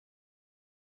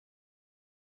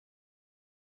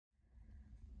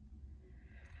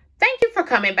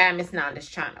coming by Miss Nanda's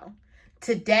channel.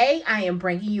 Today, I am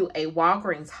bringing you a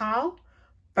Walgreens haul.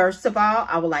 First of all,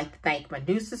 I would like to thank my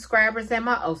new subscribers and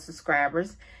my old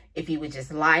subscribers. If you would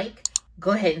just like,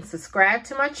 go ahead and subscribe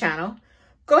to my channel.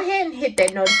 Go ahead and hit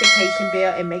that notification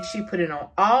bell and make sure you put it on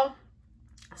all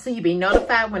so you'll be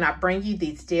notified when I bring you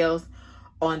these deals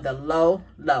on the low.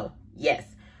 Yes,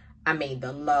 I mean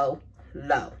the low.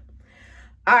 All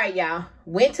right, y'all.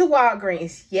 Went to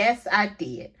Walgreens. Yes, I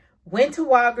did. Went to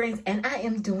Walgreens, and I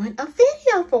am doing a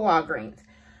video for Walgreens.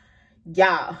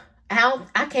 Y'all,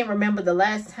 I can't remember the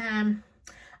last time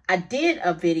I did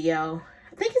a video.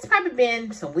 I think it's probably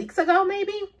been some weeks ago,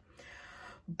 maybe.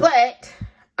 But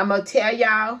I'm going to tell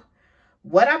y'all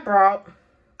what I brought,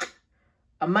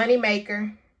 a money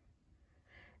maker,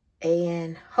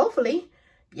 and hopefully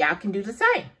y'all can do the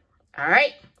same. All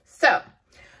right? So,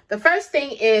 the first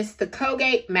thing is the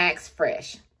Colgate Max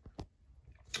Fresh.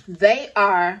 The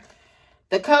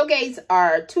Colgates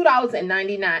are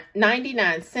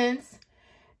 $2.99,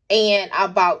 and I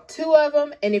bought 2 of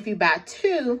them. And if you buy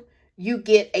 2, you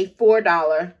get a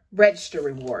 $4 register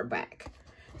reward back.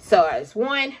 So there's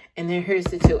 1, and then here's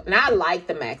the 2. And I like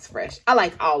the Max Fresh. I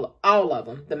like all of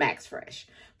them, the Max Fresh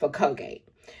for Colgate.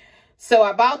 So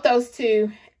I bought those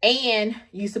 2, and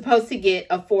you're supposed to get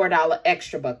a $4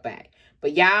 extra buck back.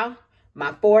 But y'all,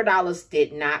 my $4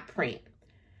 did not print.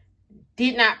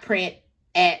 Did not print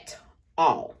at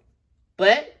all.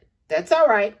 But that's all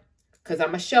right, because I'm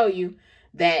going to show you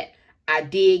that I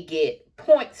did get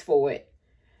points for it.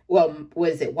 Well, what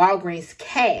is it? Walgreens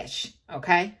cash,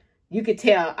 okay? You could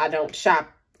tell I don't shop,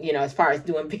 as far as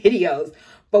doing videos,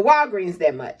 but Walgreens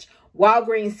that much.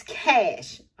 Walgreens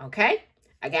cash, okay?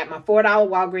 I got my $4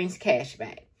 Walgreens cash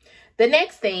back. The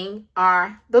next thing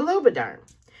are the Lubriderm.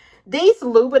 These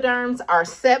Lubriderms are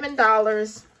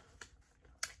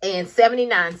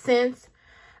 $7.79.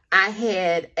 I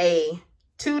had a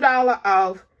 $2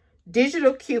 off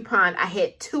digital coupon. I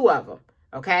had 2 of them,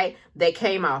 okay? They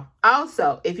came off.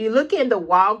 Also, if you look in the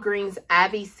Walgreens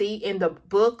IVC in the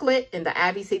booklet, in the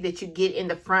IVC that you get in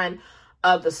the front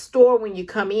of the store when you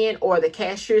come in, or the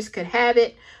cashiers could have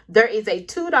it, there is a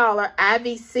 $2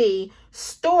 IVC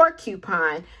store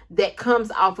coupon that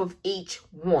comes off of each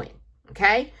one,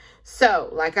 okay? So,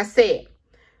 like I said,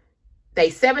 they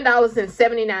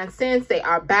 $7.79. They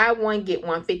are buy one, get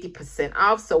one 50%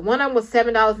 off. So one of them was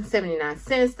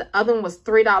 $7.79. The other one was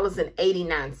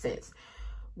 $3.89.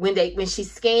 When she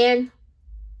scanned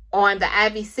on the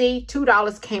IVC,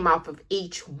 $2 came off of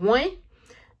each one.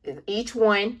 Each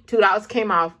one, $2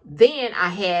 came off. Then I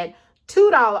had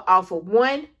 $2 off of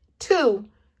 $2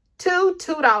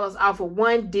 off of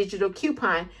one digital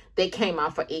coupon that came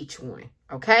off of each one.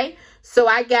 Okay, so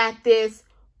I got this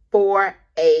for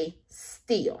a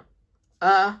steal.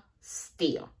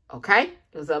 Okay,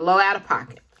 it was a low out of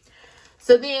pocket.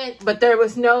 So then, but there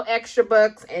was no extra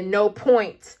bucks and no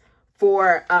points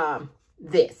for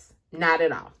this, not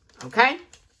at all. Okay,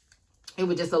 it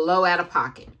was just a low out of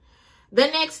pocket. The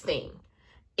next thing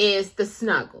is the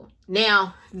Snuggle.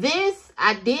 Now,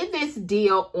 I did this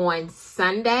deal on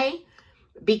Sunday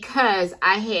because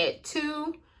I had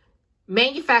 2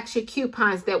 manufacturer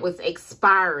coupons that was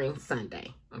expiring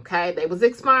Sunday. Okay, they was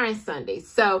expiring Sunday.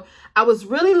 So I was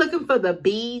really looking for the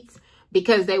beads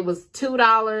because they was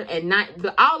 $2 and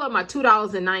all of them are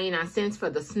 $2.99 for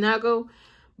the Snuggle.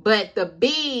 But the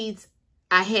beads,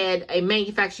 I had a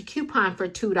manufacturer coupon for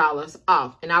 $2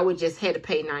 off, and I would just had to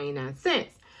pay 99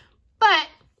 cents. But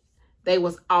they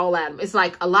was all out of them. It's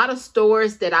like a lot of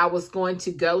stores that I was going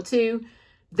to go to,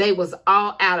 they was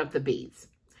all out of the beads.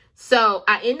 So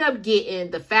I ended up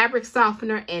getting the fabric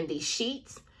softener and the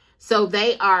sheets. So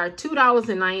they are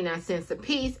 $2.99 a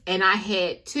piece. And I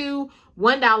had 2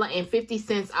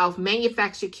 $1.50 off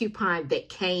manufacturer coupon that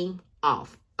came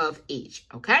off of each.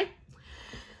 Okay.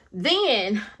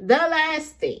 Then the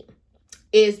last thing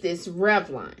is this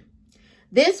Revlon.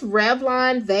 This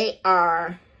Revlon, they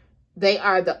are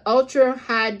the Ultra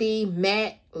High D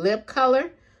Matte Lip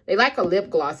Color. They like a lip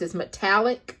gloss. It's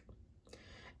metallic.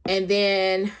 And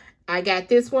then I got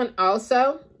this one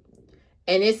also,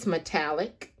 and it's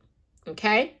metallic,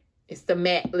 okay? It's the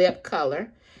matte lip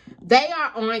color. They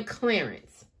are on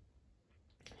clearance,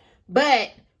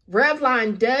 but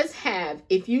Revlon does have,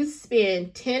 if you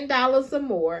spend $10 or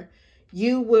more,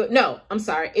 you will, no, I'm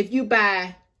sorry, if you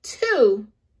buy 2,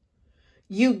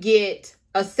 you get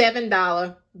a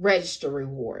 $7 register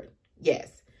reward. Yes.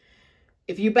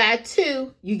 If you buy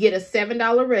 2, you get a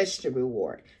 $7 register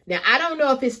reward. Now, I don't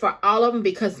know if it's for all of them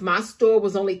because my store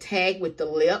was only tagged with the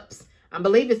lips. I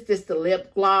believe it's just the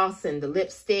lip gloss and the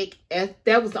lipstick.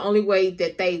 That was the only way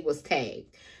that they was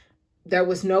tagged. There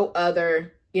was no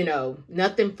other you know,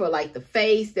 nothing for like the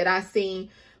face that I seen.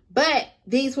 But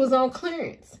these was on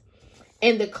clearance.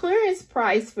 And the clearance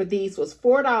price for these was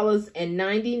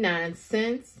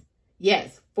 $4.99.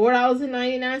 Yes,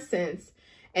 $4.99.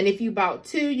 And if you bought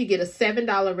two, you get a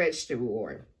 $7 register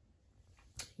reward.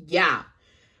 Yeah,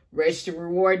 register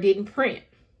reward didn't print.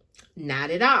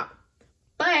 Not at all.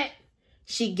 But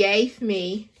she gave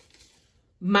me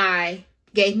Walgreens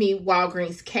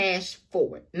cash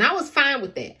for it. And I was fine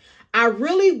with that. I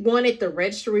really wanted the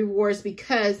register rewards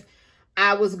because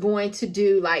I was going to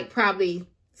do like probably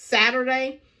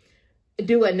Saturday,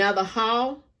 do another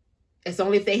haul. It's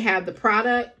only if they have the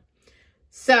product.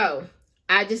 So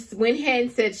I just went ahead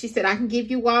and said, she said, I can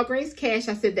give you Walgreens cash.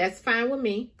 I said, that's fine with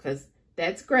me because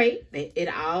that's great. It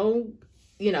all,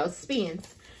 you know,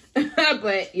 spins.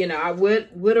 But, you know, I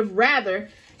would have rather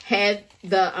had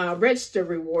the register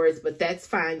rewards, but that's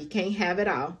fine. You can't have it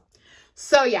all.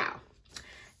 So, y'all,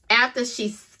 after she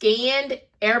scanned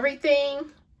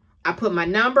everything, I put my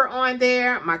number on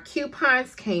there. My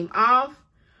coupons came off.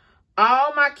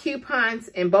 All my coupons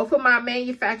and both of my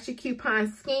manufacturer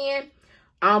coupons scanned.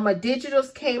 All my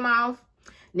digitals came off.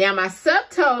 Now, my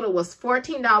subtotal was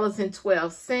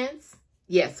 $14.12.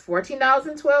 Yes,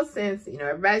 $14.12. You know,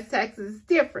 everybody's taxes is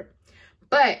different.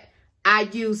 But I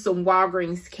used some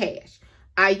Walgreens cash.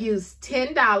 I used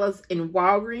 $10 in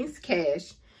Walgreens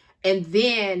cash. And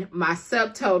then my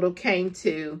subtotal came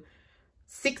to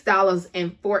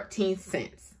 $6.14.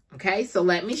 Okay, so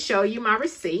let me show you my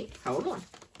receipt. Hold on.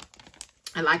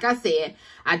 And like I said,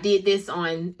 I did this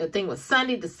on, I think it was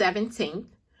Sunday the 17th.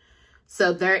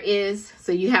 So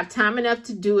so you have time enough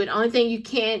to do it. Only thing you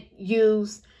can't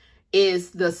use is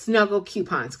the Snuggle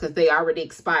coupons because they already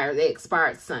expired. They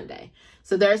expired Sunday.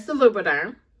 So there's the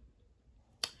Lubriderm.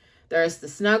 There's the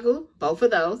Snuggle, both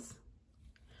of those.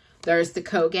 There's the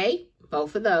Colgate,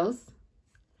 both of those.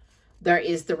 There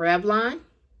is the Revlon.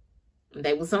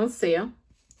 They was on sale.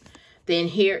 Then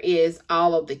here is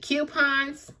all of the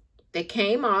coupons that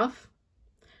came off.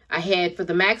 I had for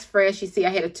the Max Fresh, you see I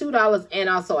had a $2 and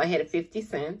also I had a 50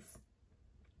 cents.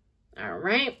 All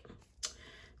right.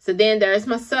 So then there's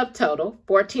my subtotal,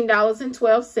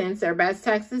 $14.12. Everybody's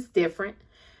tax is different.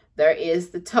 There is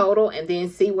the total, and then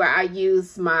see where I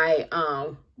use my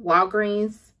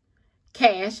Walgreens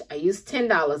cash. I used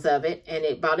 $10 of it, and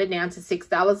it brought it down to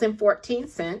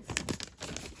 $6.14.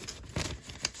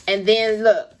 And then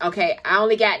look, okay, I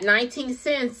only got 19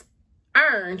 cents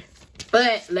earned,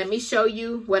 but let me show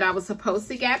you what I was supposed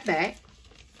to get back.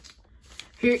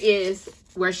 Here is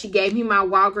where she gave me my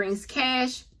Walgreens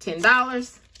cash,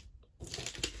 $10.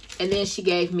 And then she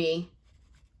gave me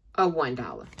a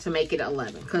 $1 to make it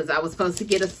 11 because I was supposed to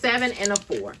get a 7 and a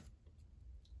 4.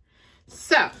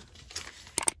 So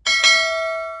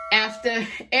after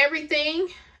everything,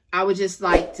 I would just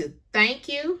like to thank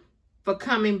you for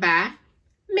coming by,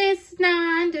 Miss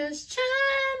Nanda.